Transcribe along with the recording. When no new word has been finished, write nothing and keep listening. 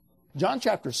John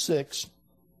chapter 6,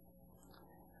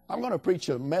 I'm going to preach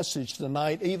a message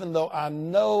tonight, even though I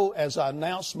know as I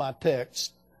announce my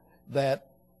text that,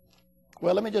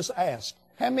 well, let me just ask,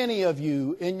 how many of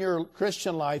you in your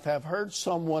Christian life have heard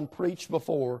someone preach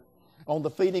before on the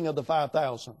feeding of the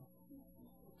 5,000?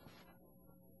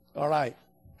 All right.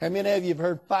 How many of you have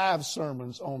heard 5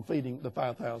 sermons on feeding the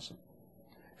 5,000?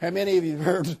 How many of you have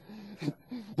heard,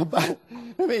 how many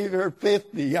of you have heard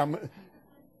 50?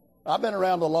 I've been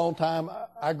around a long time.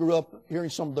 I grew up hearing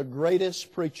some of the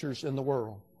greatest preachers in the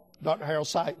world. Dr. Harold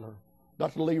Seitler,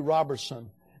 Dr. Lee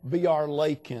Robertson, B.R.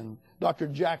 Lakin, Dr.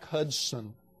 Jack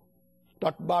Hudson,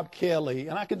 Dr. Bob Kelly,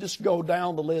 and I could just go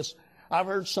down the list. I've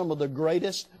heard some of the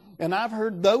greatest, and I've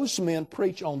heard those men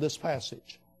preach on this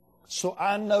passage. So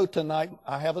I know tonight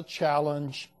I have a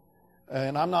challenge,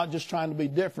 and I'm not just trying to be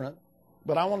different,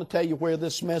 but I want to tell you where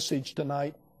this message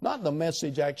tonight, not the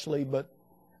message actually, but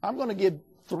I'm going to give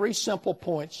 3 simple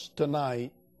points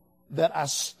tonight that I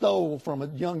stole from a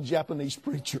young Japanese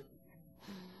preacher.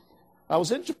 I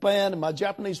was in Japan, and my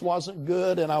Japanese wasn't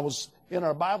good, and I was in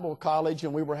our Bible college,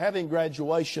 and we were having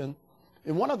graduation,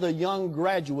 and one of the young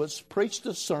graduates preached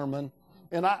a sermon,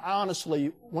 and I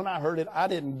honestly, when I heard it, I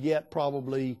didn't get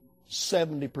probably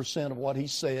 70% of what he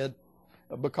said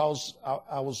because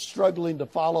I was struggling to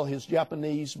follow his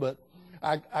Japanese, but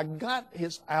I got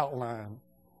his outline,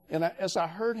 and as I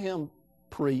heard him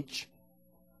preach,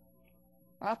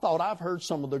 I thought I've heard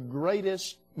some of the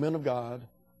greatest men of God.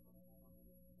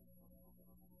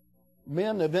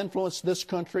 Men have influenced this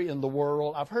country and the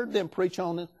world. I've heard them preach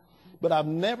on it, but I've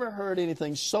never heard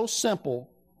anything so simple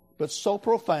but so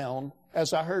profound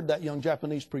as I heard that young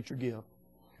Japanese preacher give.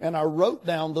 And I wrote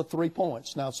down the 3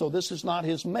 points. Now, so this is not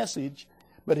his message,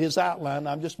 but his outline.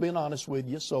 I'm just being honest with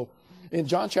you. So in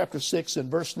John chapter 6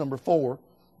 and verse number 4,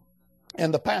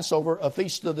 and the Passover, a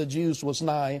feast of the Jews, was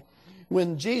nigh,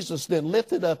 when Jesus then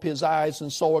lifted up his eyes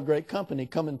and saw a great company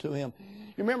coming to him.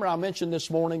 You remember I mentioned this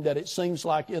morning that it seems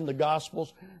like in the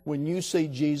Gospels, when you see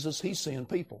Jesus, he's seeing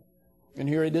people. And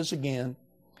here it is again.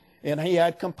 And he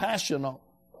had compassion,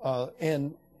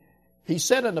 and he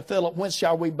said unto Philip, whence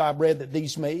shall we buy bread that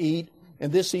these may eat?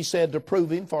 And this he said to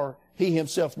prove him, for he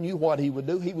himself knew what he would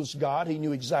do. He was God. He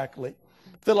knew exactly.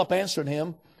 Philip answered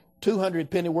him, 200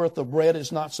 pennyworth of bread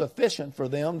is not sufficient for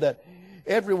them, that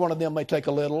every one of them may take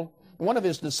a little. One of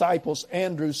his disciples,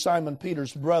 Andrew, Simon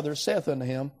Peter's brother, saith unto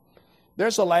him,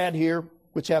 there's a lad here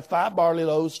which hath 5 barley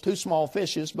loaves, 2 small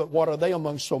fishes, but what are they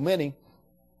among so many?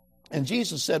 And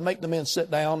Jesus said, make the men sit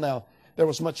down. Now, there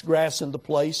was much grass in the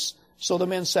place, so the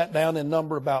men sat down in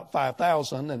number about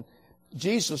 5,000. And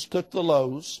Jesus took the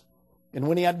loaves, and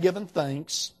when he had given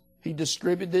thanks, he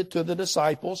distributed to the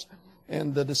disciples,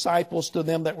 and the disciples to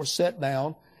them that were set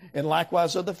down, and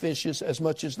likewise of the fishes as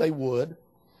much as they would.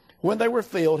 When they were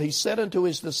filled, he said unto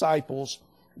his disciples,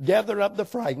 gather up the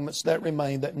fragments that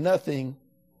remain, that nothing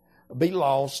be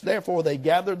lost. Therefore they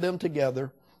gathered them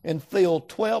together, and filled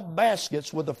 12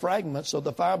 baskets with the fragments of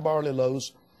the 5 barley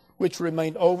loaves, which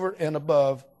remained over and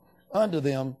above unto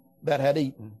them that had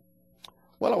eaten.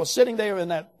 Well, I was sitting there in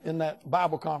that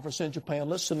Bible conference in Japan,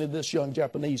 listening to this young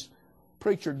Japanese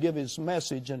preacher give his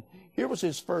message, and here was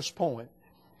his first point.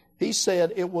 He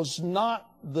said it was not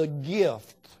the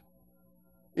gift.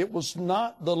 It was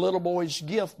not the little boy's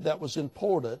gift that was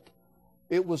important.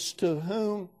 It was to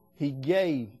whom he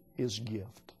gave his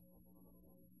gift.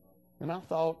 And I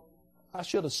thought, I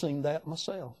should have seen that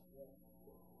myself.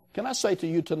 Can I say to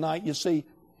you tonight, you see,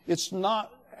 it's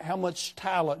not how much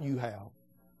talent you have.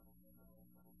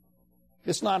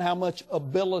 It's not how much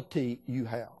ability you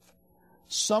have.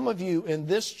 Some of you in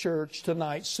this church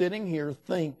tonight sitting here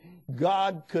think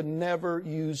God could never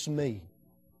use me.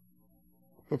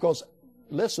 Because,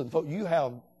 listen, folks, you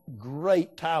have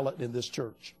great talent in this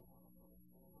church.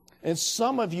 And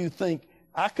some of you think,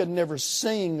 I could never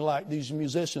sing like these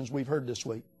musicians we've heard this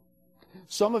week.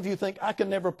 Some of you think, I could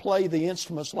never play the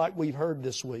instruments like we've heard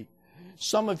this week.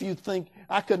 Some of you think,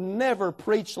 I could never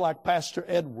preach like Pastor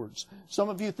Edwards. Some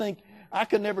of you think, I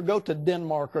could never go to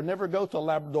Denmark or never go to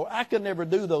Labrador. I could never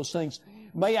do those things.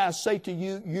 May I say to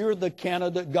you, you're the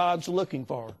candidate God's looking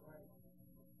for.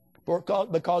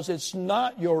 Because it's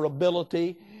not your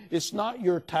ability, it's not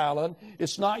your talent,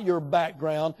 it's not your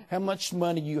background, how much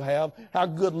money you have, how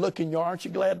good looking you are. Aren't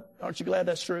you glad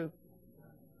that's true?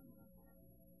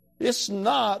 It's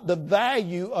not the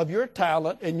value of your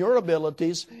talent and your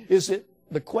abilities.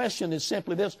 The question is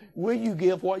simply this: will you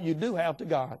give what you do have to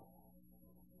God?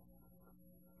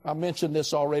 I mentioned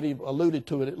this already, alluded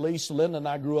to it at least. Linda and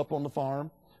I grew up on the farm.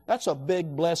 That's a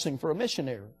big blessing for a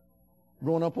missionary.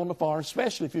 Growing up on the farm,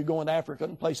 especially if you're going to Africa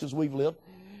and places we've lived.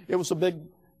 It was a big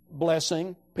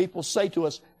blessing. People say to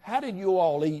us, how did you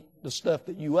all eat the stuff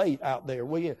that you ate out there?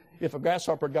 If a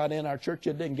grasshopper got in our church,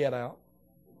 it didn't get out.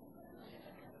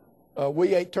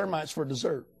 We ate termites for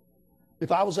dessert.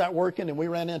 If I was out working and we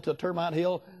ran into a termite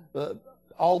hill,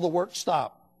 all the work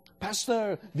stopped.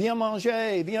 Pastor, viens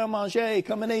manger,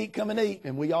 come and eat.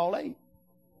 And we all ate.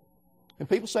 And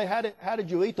people say, how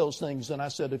did you eat those things? And I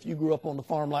said, if you grew up on the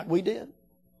farm like we did,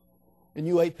 and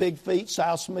you ate pig feet,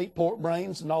 souse meat, pork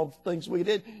brains, and all the things we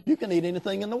did, you can eat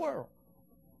anything in the world.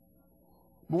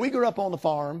 But we grew up on the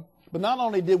farm, but not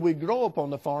only did we grow up on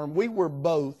the farm, we were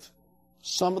both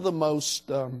some of the most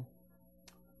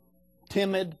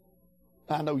timid.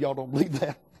 I know y'all don't believe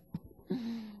that,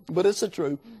 but it's the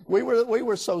truth. We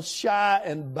were so shy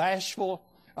and bashful.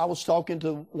 I was talking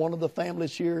to one of the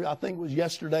families here, I think it was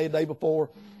yesterday, the day before,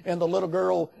 and the little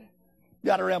girl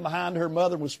got around behind her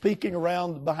mother, was peeking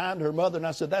around behind her mother, and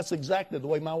I said, that's exactly the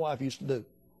way my wife used to do.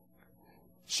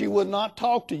 She would not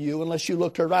talk to you unless you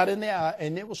looked her right in the eye,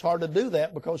 and it was hard to do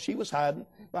that because she was hiding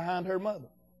behind her mother.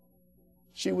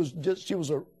 She was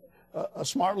a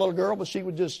smart little girl, but she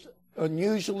was just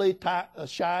unusually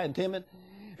shy and timid.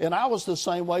 And I was the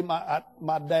same way.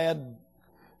 My dad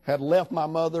had left my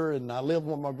mother, and I lived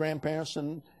with my grandparents,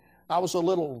 and I was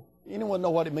anyone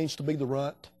know what it means to be the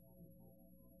runt?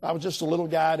 I was just a little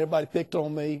guy, and everybody picked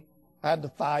on me. I had to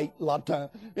fight a lot of times.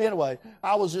 Anyway,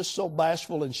 I was just so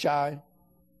bashful and shy.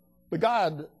 But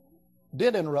God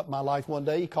did interrupt my life one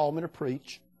day. He called me to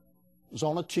preach. It was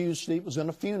on a Tuesday. It was in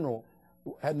a funeral.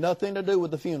 Had nothing to do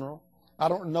with the funeral. I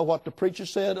don't know what the preacher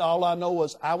said. All I know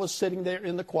was I was sitting there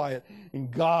in the quiet,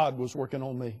 and God was working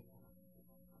on me.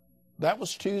 That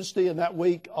was Tuesday, and that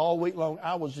week, all week long,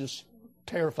 I was just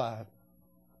terrified.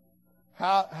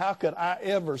 How could I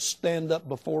ever stand up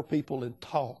before people and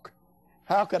talk?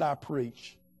 How could I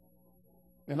preach?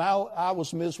 And I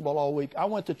was miserable all week. I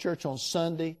went to church on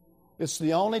Sunday. It's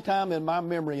the only time in my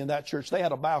memory in that church, they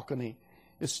had a balcony.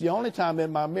 It's the only time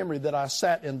in my memory that I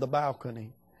sat in the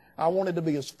balcony. I wanted to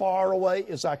be as far away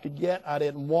as I could get. I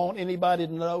didn't want anybody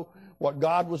to know what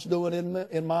God was doing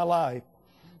in my life.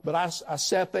 But I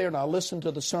sat there and I listened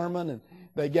to the sermon, and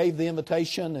they gave the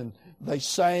invitation, and they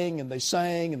sang and they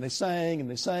sang and they sang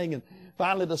and they sang. And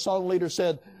finally the song leader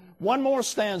said, one more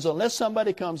stanza, unless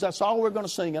somebody comes, that's all we're going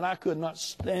to sing. And I could not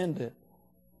stand it.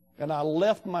 And I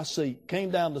left my seat, came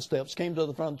down the steps, came to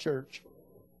the front of the church,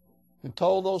 and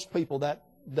told those people that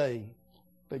day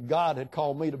that God had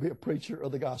called me to be a preacher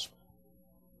of the gospel.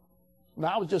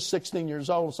 Now, I was just 16 years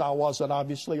old, so I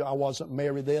wasn't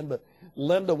married then, but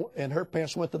Linda and her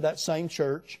parents went to that same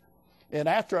church. And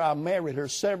after I married her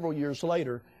several years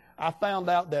later, I found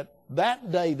out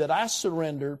that day that I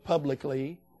surrendered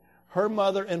publicly, her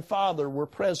mother and father were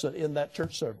present in that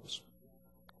church service.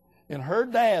 And her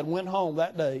dad went home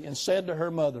that day and said to her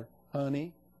mother,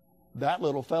 honey, that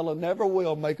little fellow never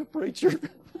will make a preacher.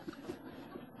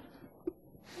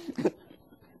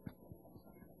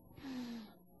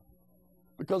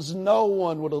 Because no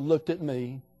one would have looked at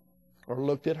me or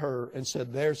looked at her and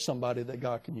said, there's somebody that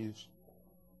God can use.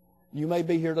 You may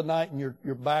be here tonight and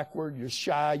you're backward, you're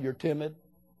shy, you're timid,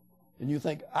 and you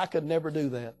think, I could never do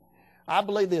that. I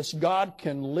believe this, God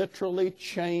can literally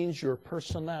change your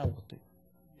personality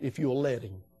if you'll let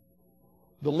Him.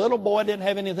 The little boy didn't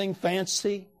have anything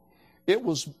fancy. It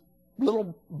was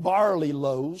little barley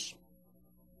loaves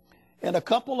and a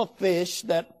couple of fish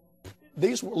that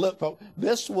these were, look, folks,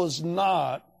 this was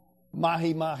not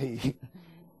mahi-mahi.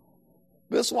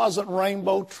 This wasn't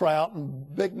rainbow trout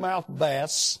and big mouth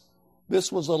bass.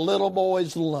 This was a little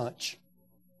boy's lunch.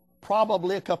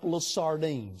 Probably a couple of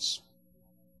sardines.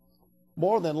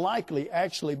 More than likely,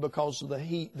 actually, because of the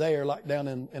heat there, like down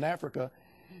in Africa,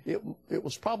 it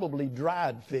was probably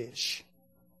dried fish.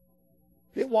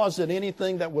 It wasn't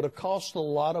anything that would have cost a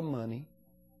lot of money.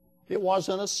 It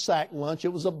wasn't a sack lunch.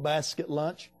 It was a basket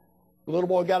lunch. The little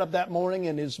boy got up that morning,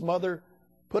 and his mother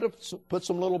put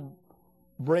some little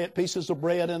pieces of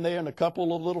bread in there and a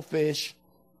couple of little fish.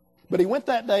 But he went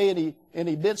that day, and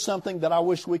he did something that I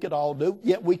wish we could all do,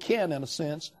 yet we can in a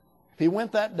sense. He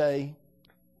went that day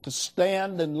to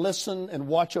stand and listen and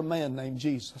watch a man named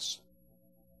Jesus.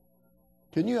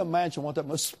 Can you imagine what that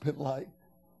must have been like?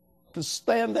 To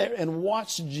stand there and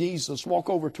watch Jesus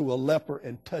walk over to a leper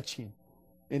and touch him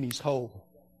in his hole.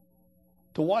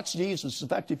 To watch Jesus, in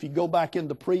fact, if you go back in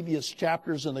the previous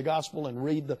chapters in the gospel and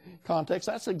read the context,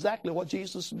 that's exactly what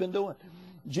Jesus has been doing.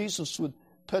 Jesus would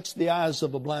touch the eyes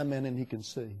of a blind man and he can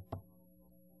see.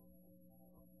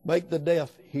 Make the deaf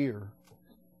hear.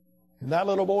 And that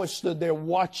little boy stood there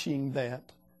watching that,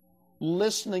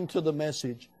 listening to the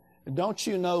message. And don't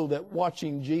you know that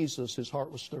watching Jesus, his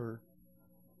heart was stirred?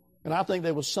 And I think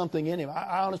there was something in him.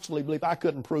 I honestly believe, I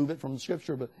couldn't prove it from the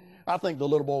Scripture, but I think the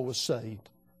little boy was saved.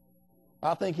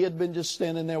 I think he had been just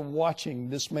standing there watching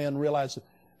this man realize that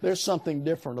there's something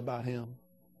different about him.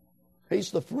 He's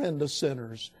the friend of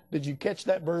sinners. Did you catch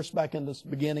that verse back in the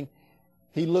beginning?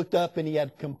 He looked up and he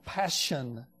had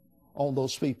compassion on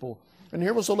those people. And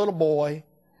here was a little boy,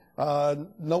 no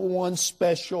one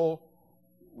special,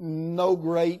 no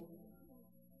great.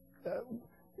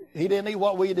 He didn't eat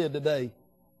what we did today.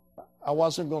 I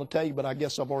wasn't going to tell you, but I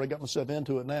guess I've already got myself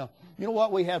into it now. You know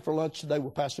what we had for lunch today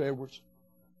with Pastor Edwards?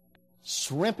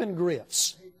 Shrimp and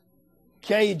grits,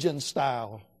 Cajun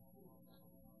style.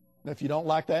 Now, if you don't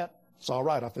like that, it's all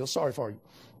right. I feel sorry for you.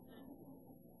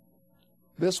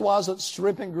 This wasn't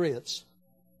shrimp and grits.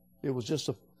 It was just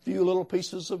a few little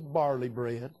pieces of barley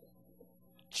bread,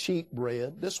 cheap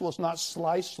bread. This was not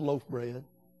sliced loaf bread.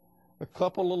 A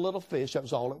couple of little fish, that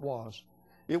was all it was.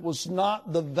 It was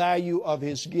not the value of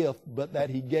his gift, but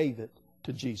that he gave it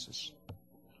to Jesus.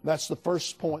 That's the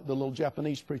first point the little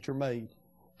Japanese preacher made.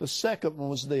 The second one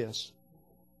was this.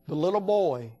 The little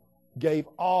boy gave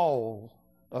all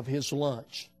of his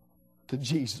lunch to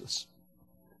Jesus.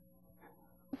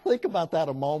 Think about that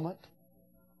a moment.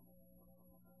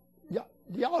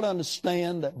 Y'all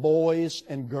understand that boys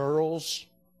and girls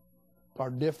are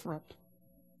different?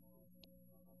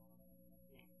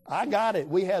 I got it.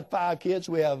 We had 5 kids.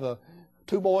 We have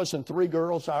 2 boys and 3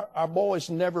 girls. Our boys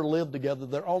never lived together.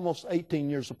 They're almost 18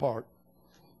 years apart.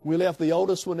 We left the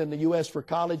oldest one in the U.S. for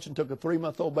college and took a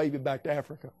 3-month-old baby back to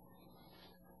Africa.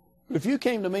 If you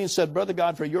came to me and said, Brother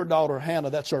Godfrey, your daughter Hannah,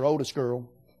 that's our oldest girl,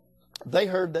 they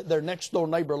heard that their next door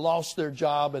neighbor lost their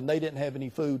job and they didn't have any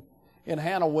food, and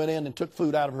Hannah went in and took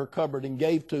food out of her cupboard and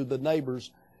gave to the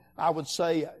neighbors, I would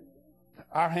say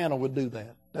our Hannah would do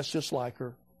that. That's just like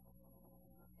her.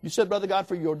 You said, Brother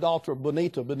Godfrey, your daughter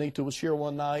Bonita. Bonita was here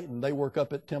one night, and they work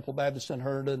up at Temple Baptist in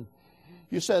Herndon.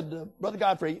 You said, Brother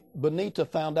Godfrey, Bonita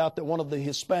found out that one of the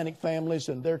Hispanic families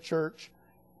in their church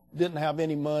didn't have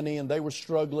any money, and they were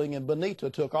struggling, and Bonita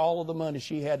took all of the money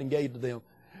she had and gave to them.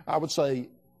 I would say,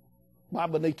 my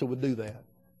Bonita would do that.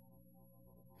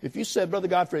 If you said, Brother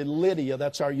Godfrey, Lydia,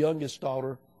 that's our youngest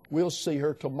daughter, we'll see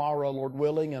her tomorrow, Lord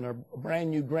willing, and a brand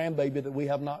new grandbaby that we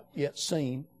have not yet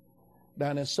seen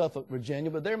down in Suffolk,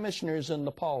 Virginia, but they're missionaries in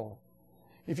Nepal.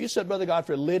 If you said, Brother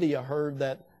Godfrey, Lydia heard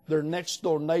that their next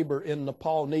door neighbor in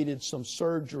Nepal needed some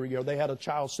surgery or they had a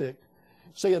child sick.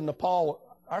 See, in Nepal,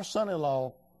 our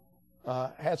son-in-law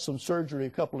had some surgery a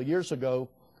couple of years ago.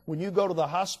 When you go to the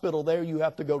hospital there, you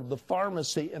have to go to the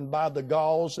pharmacy and buy the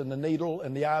gauze and the needle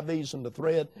and the IVs and the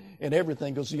thread and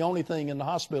everything, because the only thing in the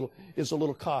hospital is a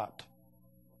little cot.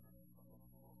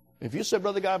 If you said,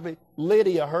 Brother Godfrey,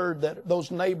 Lydia heard that those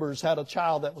neighbors had a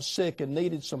child that was sick and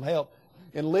needed some help,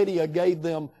 and Lydia gave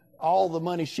them all the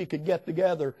money she could get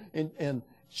together, and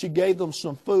she gave them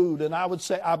some food, and I would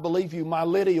say, I believe you, my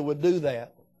Lydia would do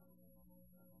that.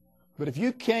 But if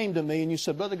you came to me and you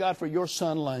said, Brother Godfrey, your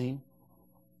son Lane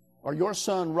or your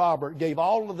son Robert gave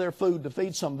all of their food to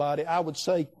feed somebody, I would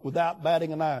say, without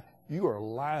batting an eye, you are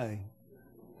lying.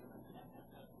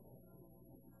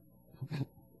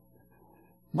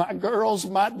 My girls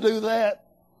might do that,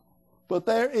 but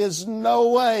there is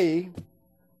no way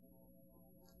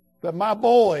that my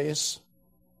boys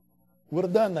would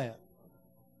have done that.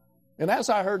 And as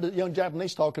I heard the young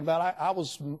Japanese talking about, I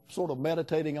was sort of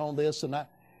meditating on this, and I've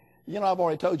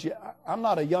already told you, I'm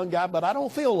not a young guy, but I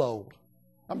don't feel old.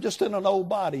 I'm just in an old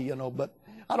body, but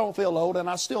I don't feel old, and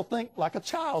I still think like a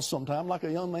child sometimes, like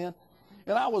a young man.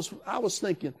 And I was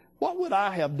thinking, what would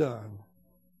I have done?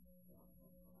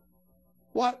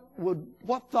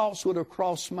 What thoughts would have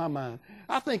crossed my mind?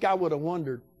 I think I would have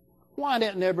wondered, why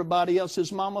didn't everybody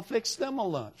else's mama fix them a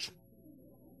lunch?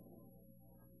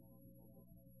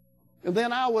 And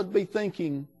then I would be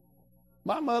thinking,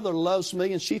 my mother loves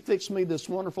me and she fixed me this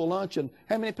wonderful lunch, and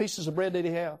how many pieces of bread did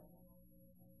he have?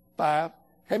 5.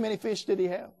 How many fish did he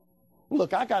have?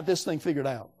 Look, I got this thing figured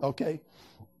out, okay?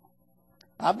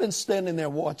 I've been standing there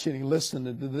watching and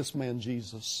listening to this man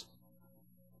Jesus.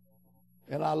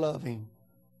 And I love him.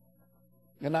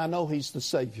 And I know he's the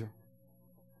Savior.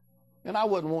 And I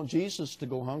wouldn't want Jesus to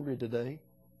go hungry today.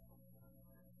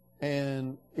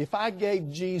 And if I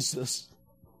gave Jesus,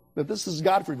 but this is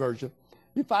Godfrey version,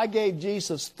 if I gave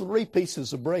Jesus 3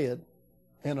 pieces of bread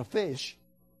and a fish,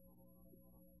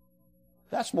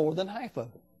 that's more than half of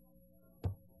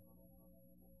it.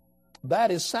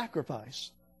 That is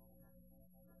sacrifice.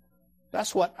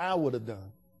 That's what I would have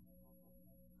done.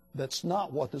 That's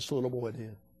not what this little boy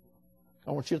did.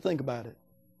 I want you to think about it.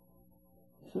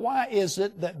 Why is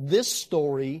it that this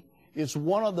story is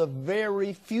one of the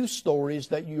very few stories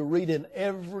that you read in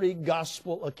every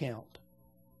gospel account.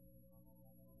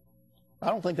 I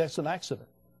don't think that's an accident.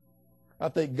 I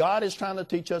think God is trying to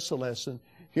teach us a lesson.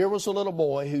 Here was a little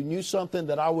boy who knew something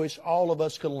that I wish all of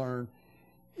us could learn.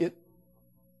 It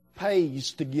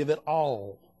pays to give it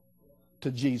all to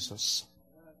Jesus.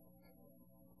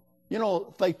 You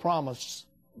know, faith promise,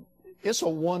 it's a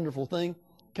wonderful thing.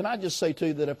 Can I just say to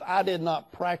you that if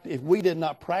we did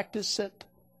not practice it,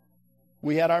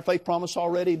 we had our faith promise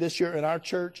already this year in our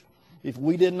church. If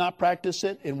we did not practice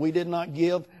it and we did not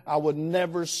give, I would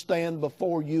never stand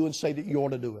before you and say that you ought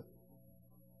to do it.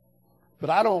 But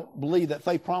I don't believe that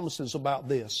faith promise is about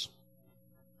this.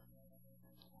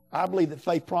 I believe that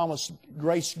faith promise,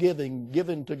 grace giving,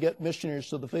 given to get missionaries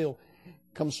to the field,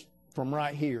 comes from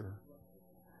right here.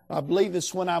 I believe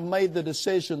it's when I made the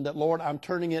decision that, Lord, I'm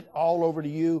turning it all over to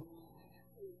you.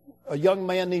 A young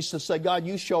man needs to say, God,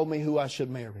 you show me who I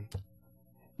should marry.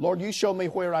 Lord, you show me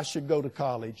where I should go to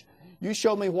college. You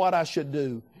show me what I should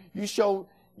do.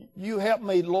 You help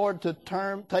me, Lord, to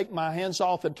take my hands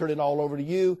off and turn it all over to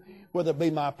you, whether it be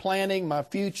my planning, my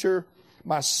future,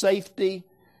 my safety.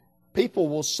 People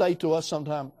will say to us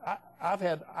sometimes, I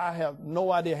have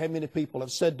no idea how many people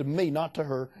have said to me, not to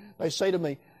her, they say to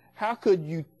me, how could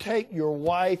you take your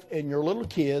wife and your little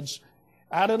kids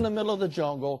out in the middle of the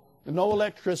jungle, no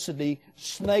electricity,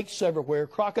 snakes everywhere,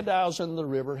 crocodiles in the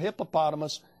river,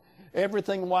 hippopotamus,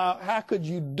 everything wild? How could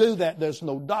you do that? There's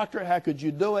no doctor. How could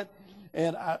you do it?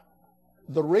 And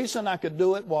the reason I could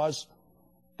do it was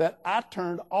that I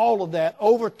turned all of that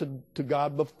over to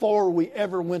God before we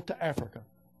ever went to Africa.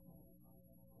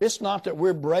 It's not that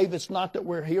we're brave. It's not that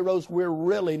we're heroes. We're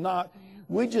really not.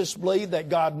 We just believe that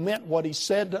God meant what He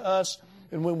said to us,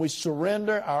 and when we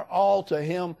surrender our all to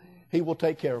Him, He will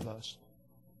take care of us.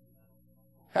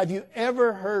 Have you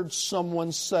ever heard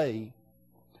someone say,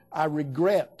 I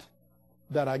regret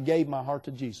that I gave my heart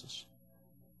to Jesus?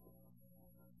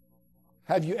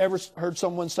 Have you ever heard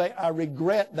someone say, I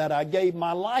regret that I gave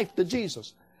my life to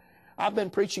Jesus? I've been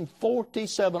preaching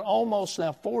 47, almost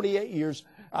now 48 years.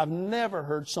 I've never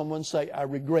heard someone say, I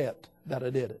regret that I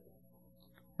did it.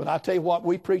 But I tell you what,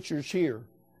 we preachers here,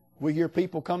 we hear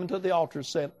people coming to the altar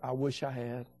saying, I wish I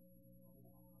had.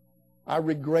 I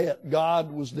regret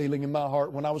God was dealing in my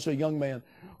heart when I was a young man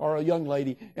or a young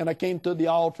lady, and I came to the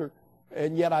altar,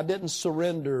 and yet I didn't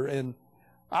surrender. And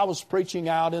I was preaching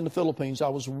out in the Philippines. I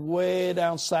was way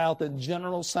down south in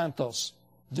General Santos,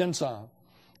 Jensan.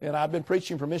 And I've been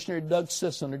preaching for missionary Doug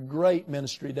Sisson, a great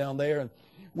ministry down there. And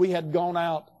we had gone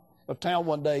out of town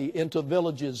one day into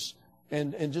villages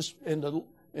and just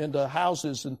into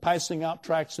houses and passing out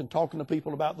tracts and talking to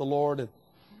people about the Lord. And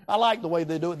I like the way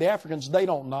they do it. The Africans, they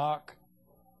don't knock.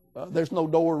 There's no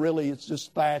door really. It's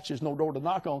just thatch. There's no door to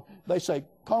knock on. They say,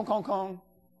 "Kong, kong, kong."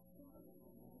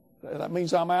 That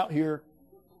means I'm out here.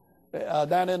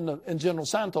 Down in General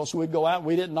Santos, we'd go out.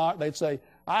 We didn't knock. They'd say,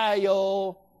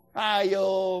 "Ayo,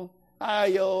 ayo,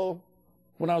 ayo."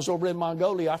 When I was over in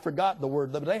Mongolia, I forgot the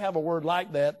word, but they have a word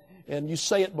like that, and you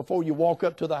say it before you walk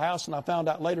up to the house, and I found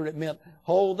out later it meant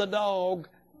hold the dog,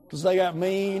 because they got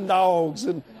mean dogs.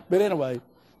 But anyway,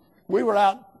 we were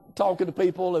out talking to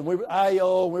people, and we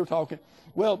were talking.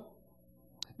 Well,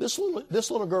 this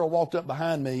little girl walked up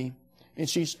behind me, and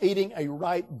she's eating a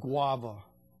ripe guava.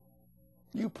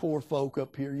 You poor folk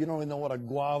up here, you don't even know what a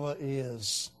guava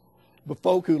is. But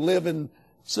folk who live in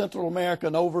Central America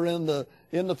and over in the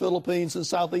Philippines and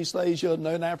Southeast Asia and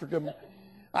in Africa,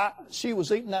 she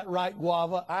was eating that ripe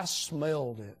guava. I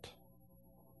smelled it.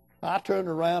 I turned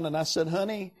around and I said,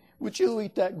 "Honey, would you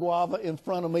eat that guava in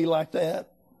front of me like that?"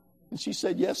 And she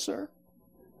said, "Yes, sir."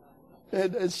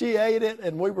 And she ate it,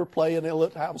 and we were playing. I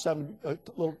was having a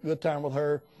little good time with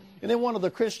her. And then one of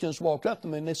the Christians walked up to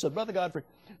me and they said, "Brother Godfrey,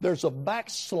 there's a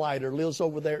backslider lives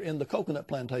over there in the coconut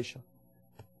plantation."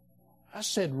 I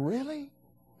said, "Really?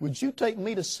 Would you take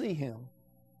me to see him?"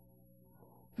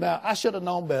 Now, I should have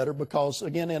known better because,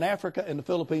 again, in Africa and the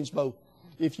Philippines both,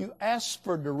 if you ask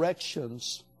for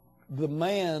directions, the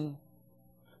man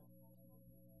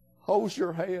holds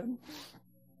your hand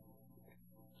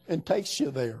and takes you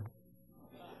there.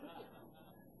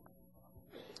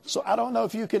 So I don't know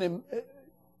if you can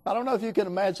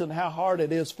imagine how hard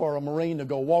it is for a Marine to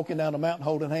go walking down a mountain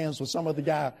holding hands with some other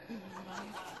guy.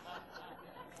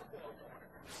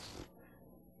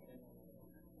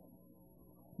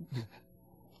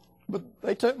 But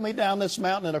they took me down this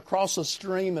mountain and across a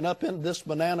stream and up into this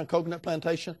banana coconut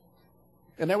plantation.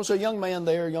 And there was a young man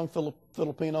there, a young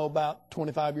Filipino, about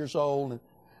 25 years old. And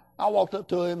I walked up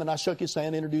to him and I shook his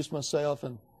hand, introduced myself.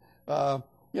 And, I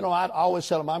always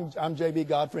tell him, I'm J.B.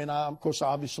 Godfrey. And of course,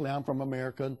 obviously, I'm from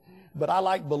America. And But I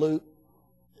like balut,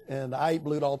 and I eat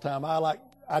balut all the time. I like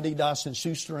Adidas and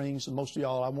shoestrings, and most of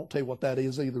y'all, I won't tell you what that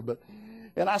is either.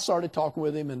 And I started talking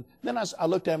with him, and then I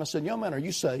looked at him and said, young man, are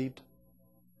you saved?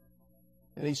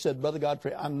 And he said, Brother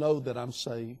Godfrey, I know that I'm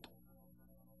saved.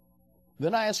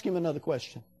 Then I asked him another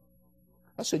question.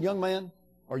 I said, young man,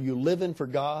 are you living for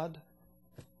God?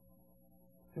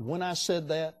 And when I said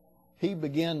that, he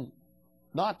began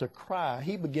not to cry,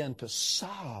 he began to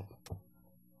sob.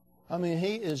 I mean,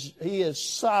 he is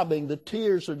sobbing. The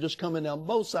tears are just coming down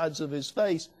both sides of his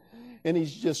face. And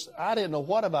he's just, I didn't know,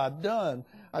 what have I done?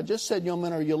 I just said, young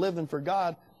man, are you living for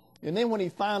God? And then when he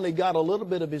finally got a little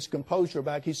bit of his composure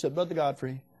back, he said, Brother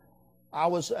Godfrey, I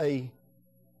was a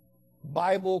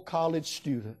Bible college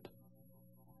student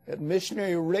at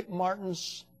missionary Rick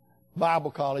Martin's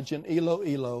Bible College in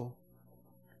Iloilo.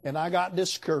 And I got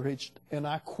discouraged and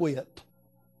I quit.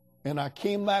 And I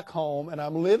came back home and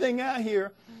I'm living out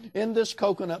here in this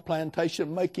coconut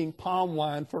plantation making palm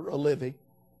wine for a living.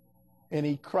 And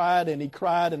he cried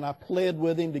and I pled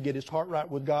with him to get his heart right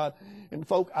with God. And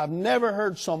folk, I've never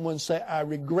heard someone say, I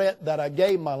regret that I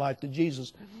gave my life to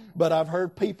Jesus. But I've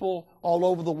heard people all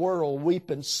over the world weep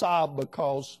and sob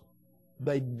because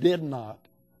they did not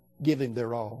give him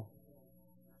their all.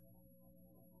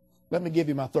 Let me give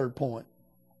you my third point.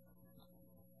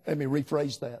 Let me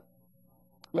rephrase that.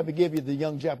 Let me give you the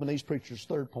young Japanese preacher's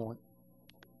third point.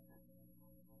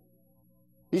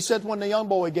 He said when the young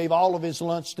boy gave all of his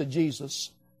lunch to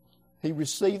Jesus, he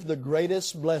received the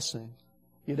greatest blessing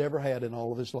he'd ever had in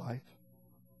all of his life.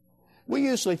 We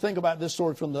usually think about this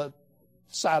story from the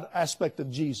side aspect of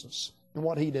Jesus and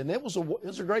what he did. And it was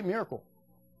a great miracle.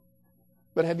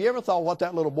 But have you ever thought what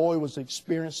that little boy was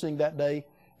experiencing that day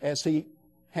as he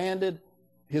handed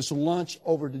his lunch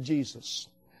over to Jesus?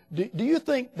 Do you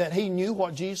think that he knew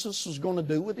what Jesus was going to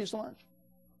do with his lunch?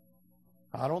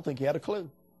 I don't think he had a clue.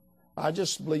 I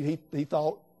just believe he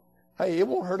thought, hey, it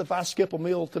won't hurt if I skip a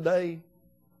meal today,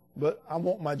 but I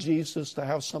want my Jesus to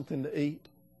have something to eat.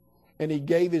 And he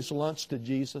gave his lunch to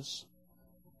Jesus.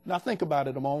 Now think about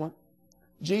it a moment.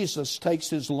 Jesus takes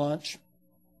his lunch,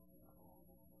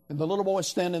 and the little boy's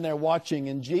standing there watching,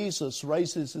 and Jesus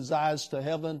raises his eyes to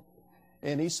heaven,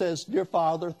 and he says, Dear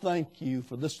Father, thank you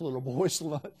for this little boy's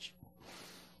lunch.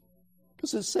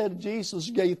 Because it said Jesus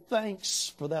gave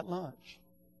thanks for that lunch.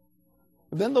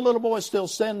 And then the little boy is still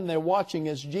standing there watching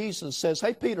as Jesus says,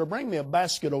 Hey, Peter, bring me a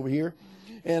basket over here.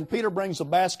 And Peter brings a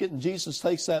basket, and Jesus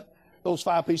takes those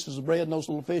 5 pieces of bread and those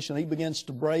little fish, and he begins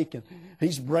to break, and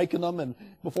he's breaking them, and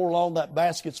before long that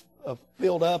basket's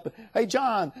filled up. Hey,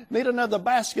 John, need another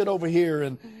basket over here.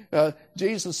 And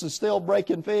Jesus is still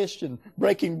breaking fish and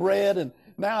breaking bread. And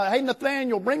now, hey,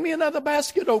 Nathaniel, bring me another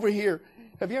basket over here.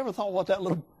 Have you ever thought what that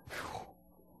little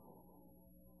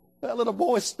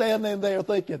boy standing there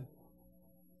thinking,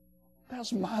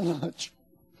 that's my lunch.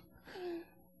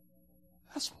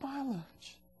 That's my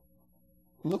lunch.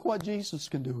 Look what Jesus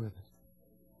can do with it.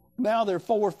 Now there are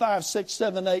 4, 5, 6,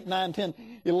 7, 8, 9, 10,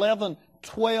 11,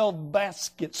 12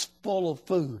 baskets full of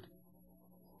food.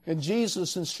 And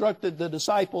Jesus instructed the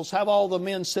disciples, have all the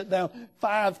men sit down,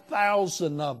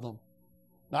 5,000 of them.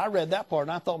 Now I read that part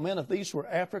and I thought, man, if these were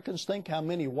Africans, think how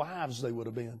many wives they would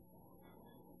have been.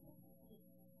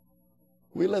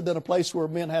 We lived in a place where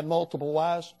men had multiple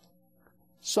wives.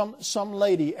 Some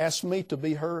lady asked me to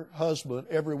be her husband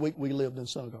every week we lived in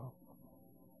synagogue.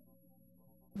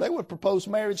 They would propose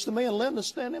marriage to me and Linda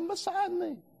standing beside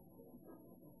me.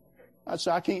 I'd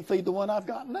say, I can't feed the one I've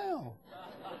got now.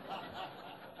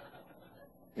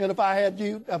 And if I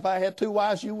had 2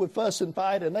 wives, you would fuss and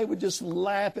fight, and they would just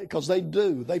laugh at, because they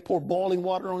do. They pour boiling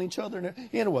water on each other.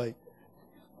 Anyway,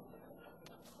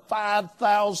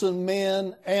 5,000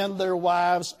 men and their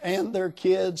wives and their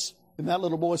kids, and that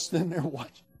little boy standing there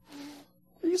watching.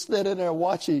 He's standing there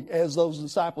watching as those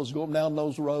disciples go down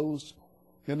those rows.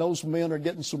 And those men are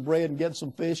getting some bread and getting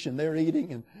some fish, and they're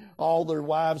eating, and all their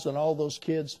wives and all those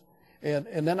kids. And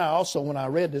then I also, when I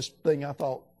read this thing, I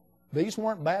thought, these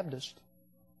weren't Baptists.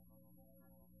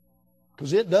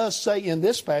 Because it does say in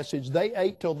this passage, they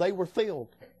ate till they were filled.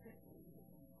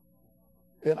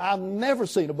 And I've never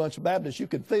seen a bunch of Baptists you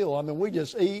can fill. I mean, we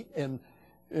just eat, and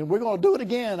we're going to do it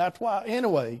again. That's why,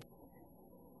 anyway,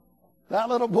 that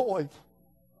little boy,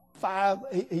 5,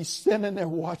 he's standing there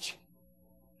watching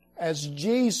as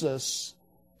Jesus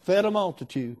fed a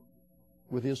multitude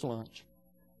with his lunch.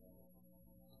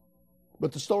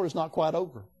 But the story's not quite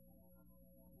over.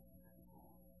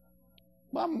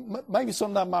 Maybe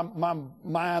sometimes my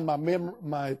mind, my memory,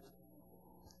 my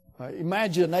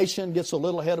imagination gets a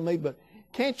little ahead of me, but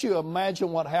can't you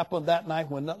imagine what happened that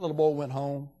night when that little boy went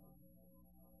home?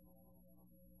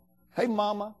 Hey,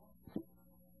 Mama,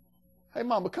 Hey,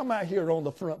 Mama, come out here on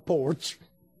the front porch.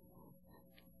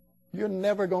 You're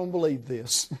never going to believe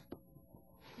this.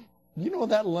 You know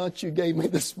that lunch you gave me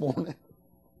this morning?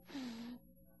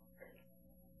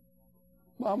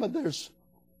 Mama, there's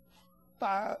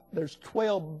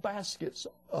 12 baskets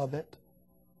of it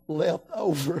left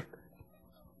over.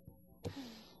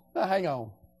 Now, hang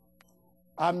on.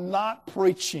 I'm not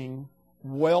preaching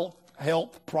wealth,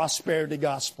 health, prosperity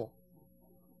gospel.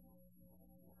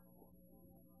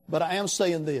 But I am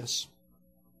saying this.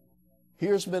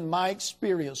 Here's been my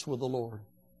experience with the Lord.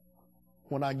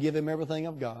 When I give Him everything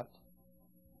I've got,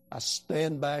 I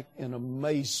stand back in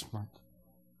amazement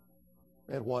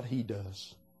at what He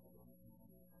does.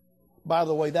 By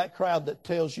the way, that crowd that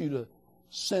tells you to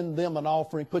send them an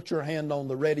offering, put your hand on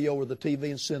the radio or the TV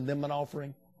and send them an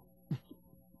offering.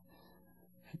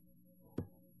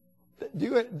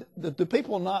 Do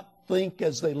people not think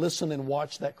as they listen and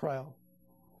watch that crowd?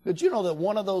 Did you know that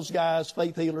one of those guys,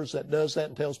 faith healers, that does that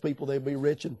and tells people they'll be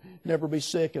rich and never be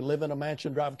sick and live in a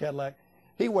mansion, drive a Cadillac,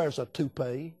 he wears a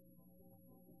toupee?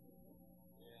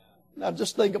 Now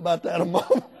just think about that a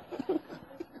moment.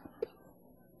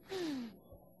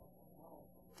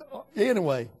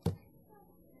 Anyway,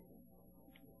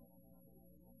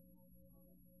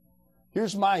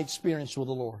 here's my experience with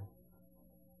the Lord.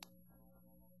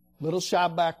 Little shy,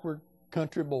 backward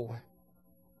country boy.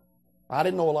 I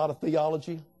didn't know a lot of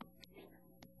theology.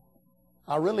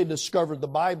 I really discovered the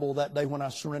Bible that day when I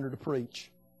surrendered to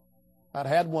preach. I'd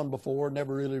had one before,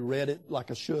 never really read it like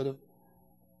I should have.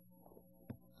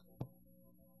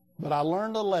 But I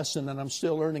learned a lesson, and I'm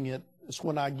still learning it. It's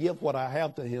when I give what I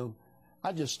have to Him,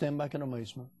 I just stand back in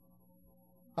amazement.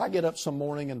 I get up some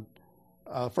morning, and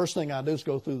first thing I do is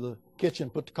go through the kitchen,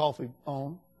 put the coffee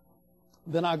on.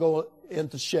 Then I go in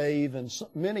to shave, and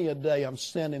many a day I'm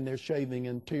standing there shaving,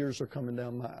 and tears are coming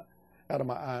down out of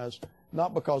my eyes.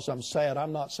 Not because I'm sad.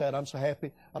 I'm not sad. I'm so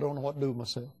happy I don't know what to do with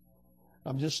myself.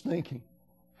 I'm just thinking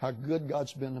how good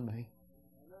God's been to me.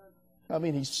 I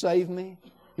mean, He's saved me.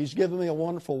 He's given me a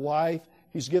wonderful wife.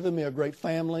 He's given me a great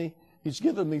family. He's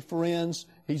given me friends.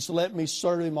 He's let me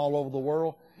serve Him all over the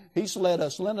world. He's let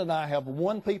us, Linda and I, have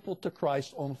won people to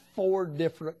Christ on 4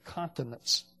 different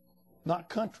continents. Not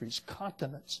countries,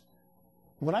 continents.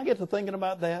 When I get to thinking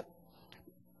about that,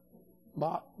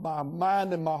 my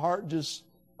mind and my heart just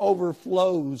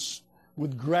overflows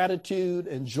with gratitude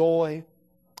and joy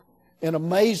and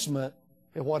amazement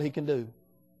at what He can do.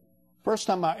 First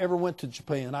time I ever went to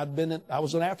Japan, I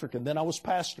was in Africa, then I was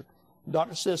pastor.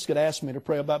 Dr. Sisk had asked me to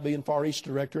pray about being Far East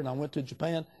director, and I went to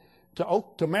Japan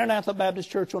to Maranatha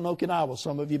Baptist Church on Okinawa.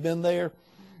 Some of you have been there.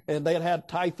 And they had had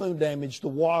typhoon damage. The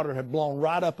water had blown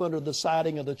right up under the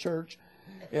siding of the church.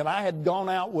 And I had gone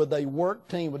out with a work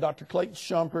team with Dr. Clayton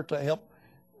Shumper to help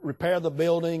repair the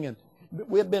building. And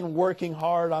we had been working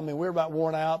hard. I mean, we were about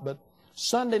worn out. But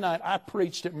Sunday night, I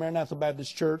preached at Maranatha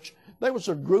Baptist Church. There was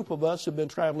a group of us who had been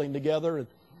traveling together. And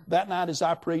that night as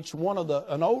I preached,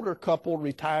 an older couple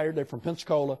retired. They're from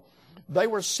Pensacola. They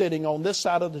were sitting on this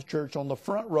side of the church on the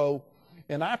front row.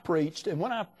 And I preached, and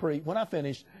when I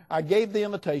finished, I gave the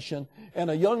invitation, and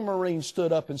a young Marine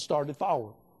stood up and started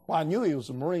following. Well, I knew he was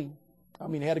a Marine. I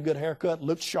mean, he had a good haircut,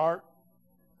 looked sharp,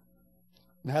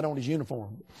 and had on his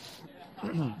uniform.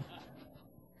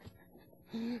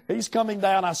 He's coming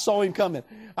down. I saw him coming.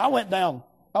 I went down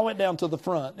to the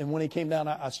front, and when he came down,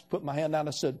 I put my hand down.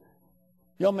 I said,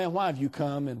 "Young man, why have you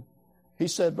come?" And he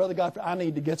said, "Brother Godfrey, I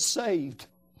need to get saved."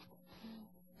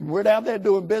 We're down there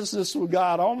doing business with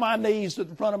God on my knees at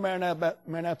the front of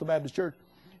Maranatha Baptist Church.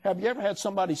 Have you ever had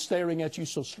somebody staring at you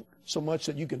so much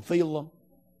that you can feel them?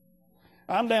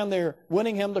 I'm down there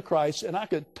winning him to Christ, and I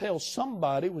could tell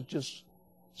somebody was just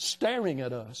staring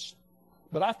at us.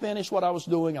 But I finished what I was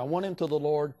doing. I went into the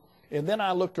Lord, and then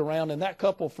I looked around, and that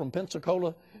couple from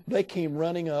Pensacola, they came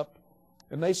running up,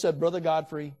 and they said, "Brother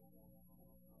Godfrey,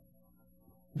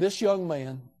 this young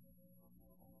man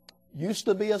used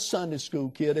to be a Sunday school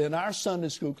kid in our Sunday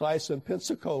school class in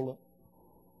Pensacola,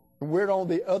 and we're on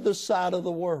the other side of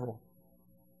the world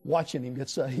watching him get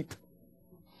saved."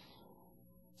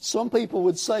 Some people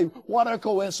would say, "What a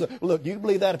coincidence." Look, you can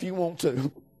believe that if you want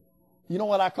to. You know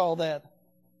what I call that?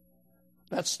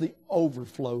 That's the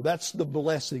overflow. That's the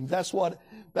blessing. That's what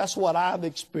I've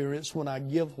experienced when I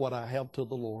give what I have to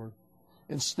the Lord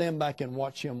and stand back and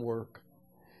watch Him work.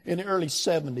 In the early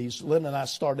 70s, Lynn and I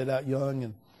started out young,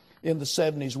 and in the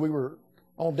 70s, we were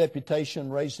on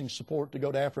deputation raising support to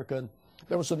go to Africa. And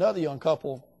there was another young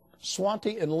couple,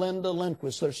 Swanty and Linda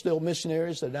Lindquist. They're still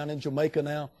missionaries. They're down in Jamaica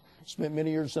now. Spent many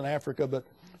years in Africa. But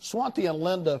Swanty and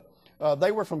Linda,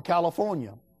 they were from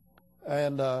California.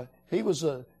 And he was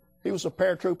a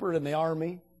paratrooper in the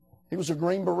Army. He was a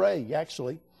Green Beret,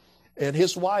 actually. And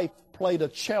his wife played a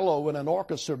cello in an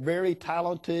orchestra, very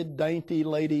talented, dainty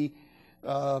lady,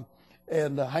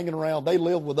 and hanging around. They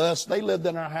lived with us. They lived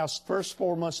in our house first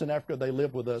 4 months, and after they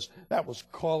lived with us. That was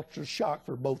culture shock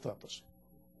for both of us.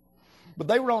 But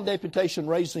they were on deputation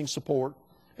raising support,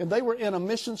 and they were in a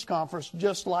missions conference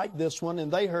just like this one,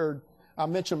 and they heard, I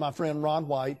mentioned my friend Ron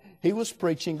White. He was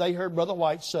preaching. They heard Brother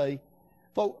White say,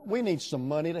 "Folks, we need some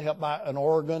money to help buy an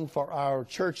organ for our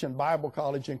church and Bible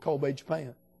college in Kobe,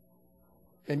 Japan."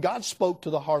 And God spoke to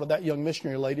the heart of that young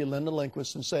missionary lady, Linda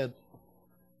Lindquist, and said,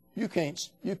 you can't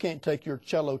take your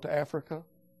cello to Africa.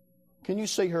 Can you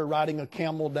see her riding a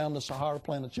camel down the Sahara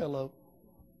playing a cello?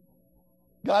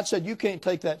 God said, you can't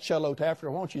take that cello to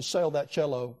Africa. Why don't you sell that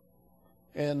cello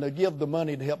and give the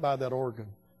money to help buy that organ?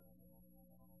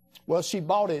 Well, she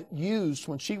bought it used.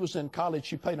 When she was in college,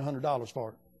 she paid $100 for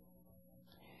it.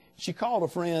 She called a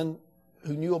friend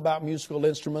who knew about musical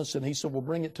instruments, and he said, well,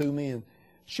 bring it to me. And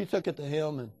she took it to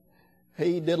him, and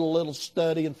he did a little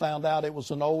study and found out it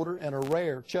was an older and a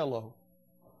rare cello.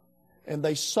 And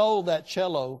they sold that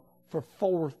cello for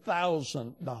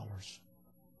 $4,000.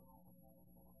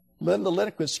 Linda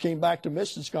Lindquist came back to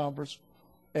missions conference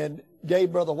and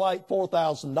gave Brother White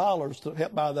 $4,000 to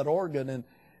help buy that organ. And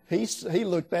he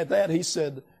looked at that. He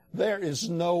said, there is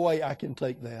no way I can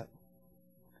take that.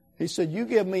 He said, you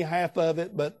give me half of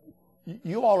it, but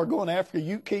you all are going to Africa.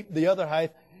 You keep the other half.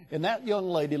 And that young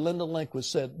lady, Linda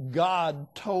Lindquist, said,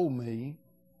 God told me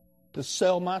to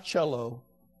sell my cello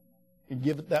and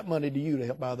give that money to you to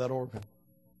help buy that organ.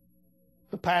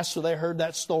 The pastor there heard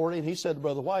that story, and he said to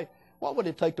Brother White, what would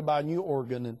it take to buy a new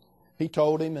organ? And he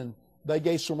told him, and they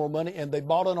gave some more money, and they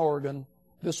bought an organ.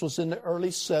 This was in the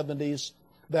early 70s.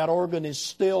 That organ is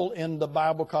still in the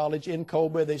Bible college in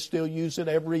Kobe. They still use it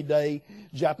every day.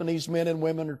 Japanese men and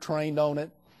women are trained on it.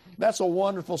 That's a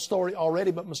wonderful story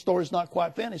already, but my story's not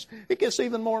quite finished. It gets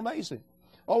even more amazing.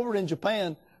 Over in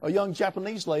Japan, a young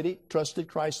Japanese lady trusted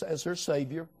Christ as her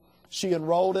Savior. She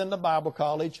enrolled in the Bible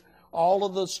college. All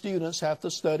of the students have to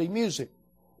study music.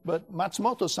 But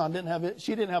Matsumoto-san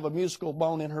she didn't have a musical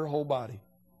bone in her whole body.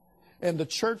 And the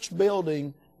church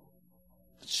building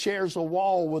shares a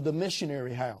wall with the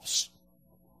missionary house.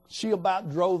 She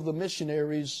about drove the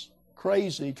missionaries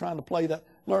crazy trying to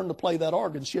learn to play that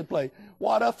organ. She'd play,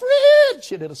 "What a friend!"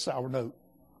 She'd hit a sour note.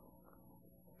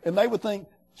 And they would think,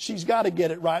 she's got to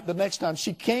get it right the next time.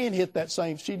 She can hit that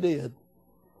same. She did.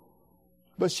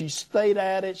 But she stayed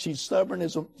at it. She's stubborn.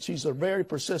 She's a very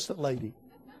persistent lady.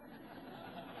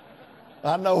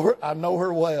 I know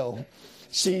her well.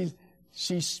 She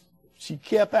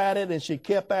kept at it, and she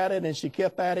kept at it, and she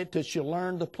kept at it till she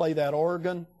learned to play that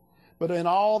organ. But in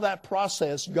all that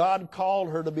process, God called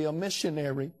her to be a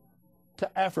missionary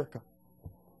to Africa.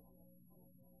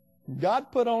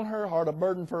 God put on her heart a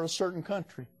burden for a certain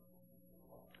country.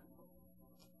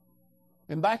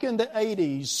 And back in the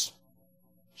 80s,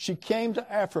 she came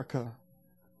to Africa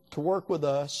to work with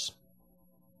us,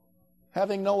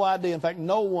 having no idea. In fact,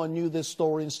 no one knew this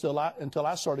story until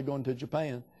I started going to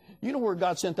Japan. You know where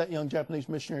God sent that young Japanese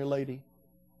missionary lady?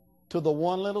 To the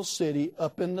one little city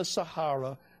up in the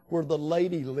Sahara where the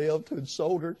lady lived who had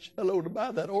sold her cello to buy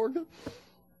that organ.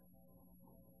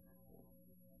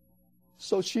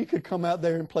 So she could come out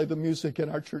there and play the music in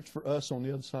our church for us on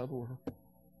the other side of the world.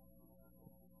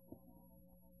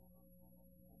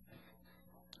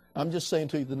 I'm just saying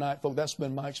to you tonight, folks, that's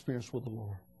been my experience with the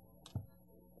Lord.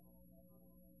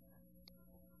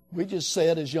 We just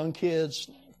said as young kids,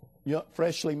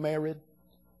 freshly married.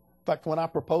 In fact, when I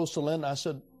proposed to Linda, I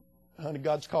said, honey,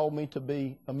 God's called me to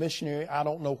be a missionary. I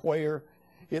don't know where.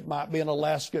 It might be in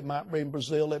Alaska. It might be in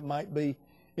Brazil. It might be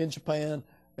in Japan.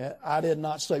 I did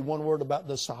not say one word about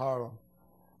the Sahara.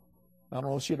 I don't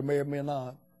know if she'd have married me or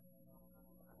not.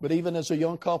 But even as a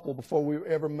young couple, before we were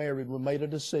ever married, we made a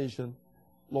decision.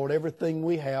 Lord, everything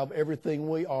we have, everything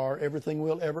we are, everything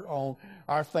we'll ever own,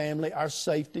 our family, our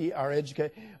safety, our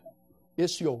education,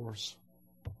 it's yours.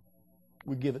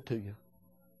 We give it to you.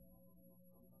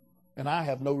 And I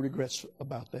have no regrets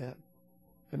about that.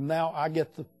 And now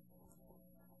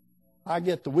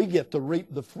we get to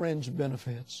reap the fringe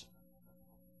benefits.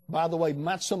 By the way,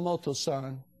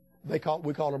 Matsumoto-san, we call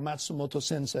her Matsumoto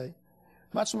Sensei.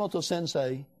 Matsumoto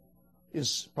Sensei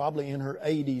is probably in her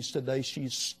 80s today.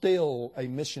 She's still a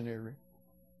missionary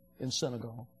in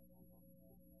Senegal.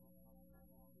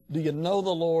 Do you know the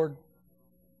Lord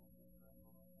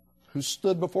who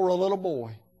stood before a little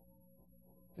boy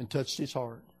and touched his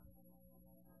heart?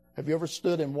 Have you ever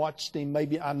stood and watched him?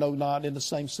 Maybe, I know not in the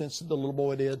same sense that the little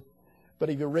boy did, but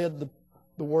have you read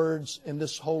the words in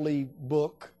this holy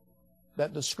book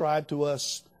that describe to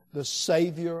us the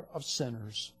Savior of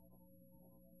sinners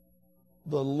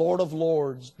the Lord of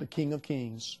Lords, the King of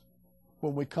Kings.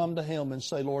 When we come to Him and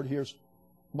say, Lord, here's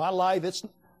my life.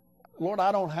 Lord,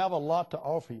 I don't have a lot to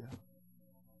offer you.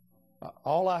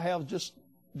 All I have is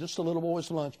just a little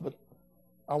boy's lunch, but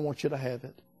I want you to have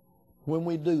it. When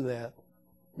we do that,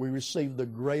 we receive the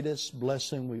greatest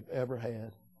blessing we've ever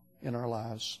had in our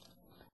lives.